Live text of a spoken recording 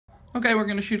Okay, we're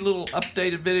going to shoot a little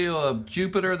updated video of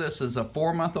Jupiter. This is a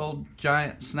 4-month-old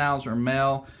giant Schnauzer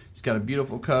male. He's got a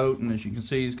beautiful coat, and as you can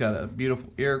see, he's got a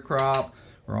beautiful ear crop.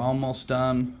 We're almost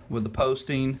done with the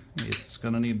posting. It's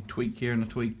going to need a tweak here and a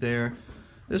tweak there.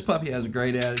 This puppy has a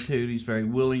great attitude. He's very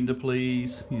willing to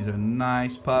please. He's a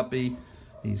nice puppy.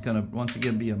 He's going to, once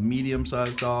again, be a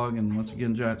medium-sized dog, and once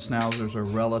again, giant Schnauzers are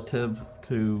relative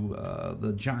to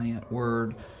the giant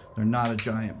word. They're not a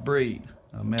giant breed.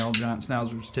 A male giant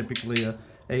Schnauzer is typically a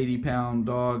 80-pound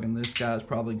dog, and this guy's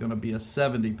probably going to be a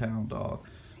 70-pound dog.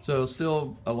 So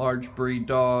still a large breed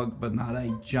dog, but not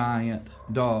a giant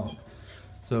dog.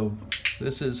 So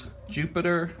this is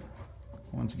Jupiter.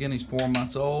 Once again, he's 4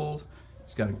 months old.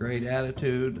 He's got a great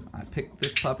attitude. I picked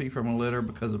this puppy from a litter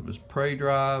because of his prey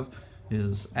drive,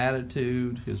 his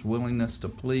attitude, his willingness to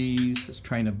please, his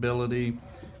trainability.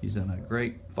 He's in a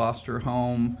great foster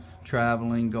home,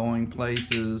 traveling, going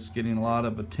places, getting a lot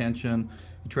of attention.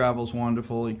 He travels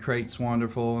wonderful, he crates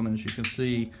wonderful, and as you can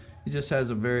see, he just has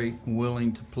a very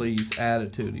willing to please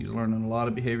attitude. He's learning a lot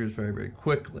of behaviors very, very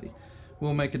quickly.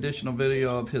 We'll make additional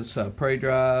video of his prey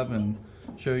drive and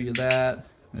show you that.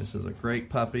 This is a great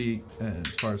puppy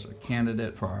as far as a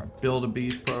candidate for our Build a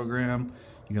Beast program.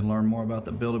 You can learn more about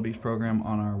the Build a Beast program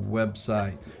on our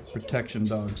website, Protection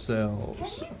Dog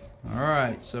Sells.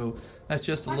 Alright, so that's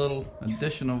just a little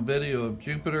additional video of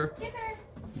Jupiter.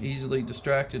 Easily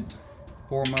distracted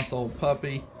 4-month-old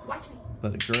puppy,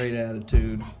 but a great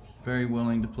attitude, very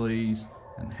willing to please,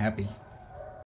 and happy.